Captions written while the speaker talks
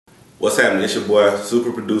What's happening? It's your boy,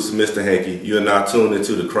 super producer Mr. Hanky. You are now tuned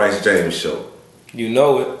into the Christ James Show. You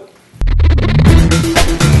know it.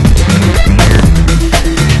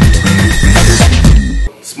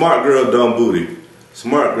 Smart Girl Dumb Booty.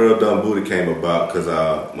 Smart Girl Dumb Booty came about because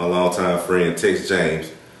my longtime friend Tex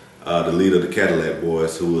James, the leader of the Cadillac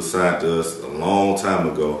Boys, who was signed to us a long time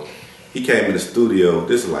ago, he came in the studio.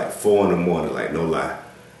 This is like 4 in the morning, like no lie.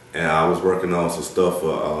 And I was working on some stuff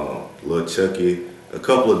for Lil Chucky, a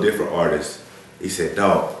couple of different artists. He said,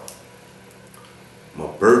 "Dog, my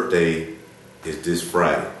birthday is this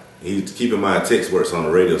Friday." Keep in mind, Tex works on a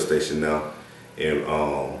radio station now and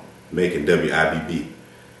making WIBB.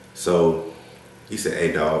 So he said,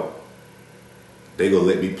 "Hey dog, they gonna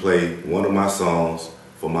let me play one of my songs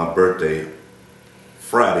for my birthday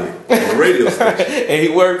Friday on the radio station." And he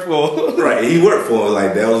worked for him. Right, he worked for him.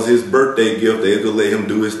 Like that was his birthday gift. They gonna let him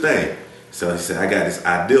do his thing. So he said, "I got this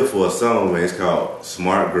idea for a song, man. It's called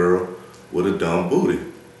Smart Girl with a Dumb Booty."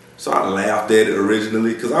 So I laughed at it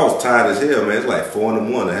originally because I was tired as hell, man. It's like 4 in the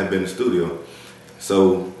morning. I hadn't been in the studio.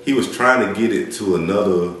 So he was trying to get it to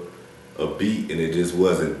a beat, and it just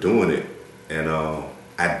wasn't doing it. And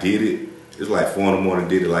I did it. It's like 4 in the morning.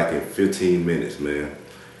 Did it like in 15 minutes, man.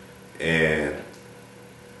 And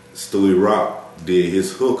Stewie Rock did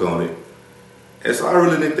his hook on it. And so I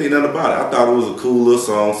really didn't think nothing about it. I thought it was a cool little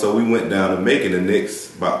song. So we went down to Macon the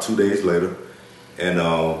next, about 2 days later. And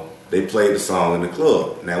they played the song in the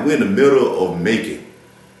club. Now we're in the middle of Macon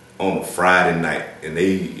on a Friday night. And they,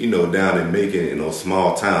 you know, down in Macon, in those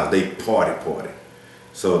small towns, they party.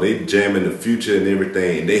 So they jamming the Future and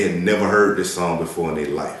everything. And they had never heard this song before in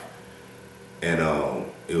their life. And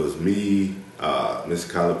it was me, Mr.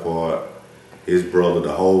 Collipart, his brother,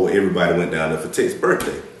 everybody went down there for Tex's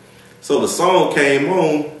birthday. So the song came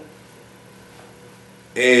on,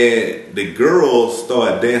 and the girls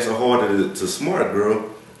started dancing harder to Smart Girl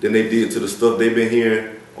than they did to the stuff they've been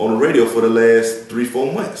hearing on the radio for the last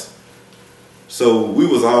 3-4 months. So we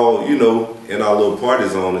was all, you know, in our little party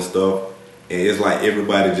zone and stuff, and it's like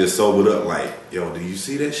everybody just sobered up like, "Yo, do you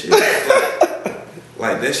see that shit?"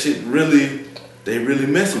 like that shit really, they really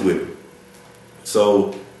messing with it.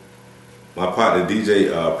 So my partner DJ,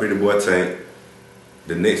 Pretty Boy Tank,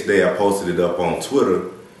 the next day I posted it up on Twitter,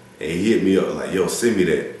 and he hit me up like, "Yo, send me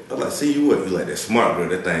that." I was like, "See you what? You like that Smart Girl?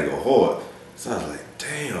 That thing go hard." So I was like,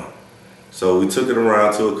 "Damn." So we took it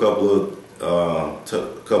around to a couple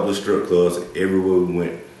of strip clubs. Everywhere we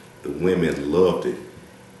went, the women loved it,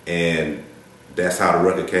 and that's how the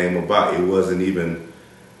record came about. It wasn't even,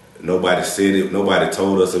 nobody said it, nobody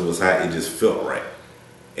told us it was hot. It just felt right.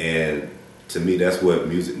 And to me, that's what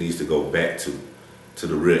music needs to go back to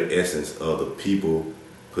the real essence of the people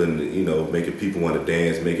putting, you know, making people want to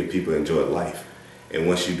dance, making people enjoy life. And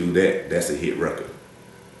once you do that, that's a hit record.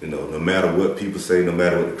 You know, no matter what people say, no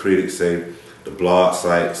matter what the critics say, the blog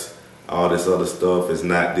sites, all this other stuff, it's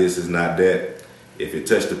not this, it's not that. If it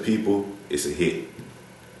touched the people, it's a hit.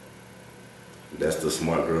 That's the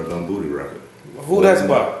Smart Girl Dumb Booty record. Who that's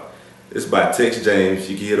by? It's by Tex James.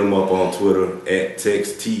 You can hit him up on Twitter at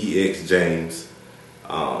Tex, Tex James.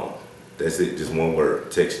 That's it, just one word,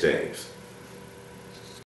 Tex James.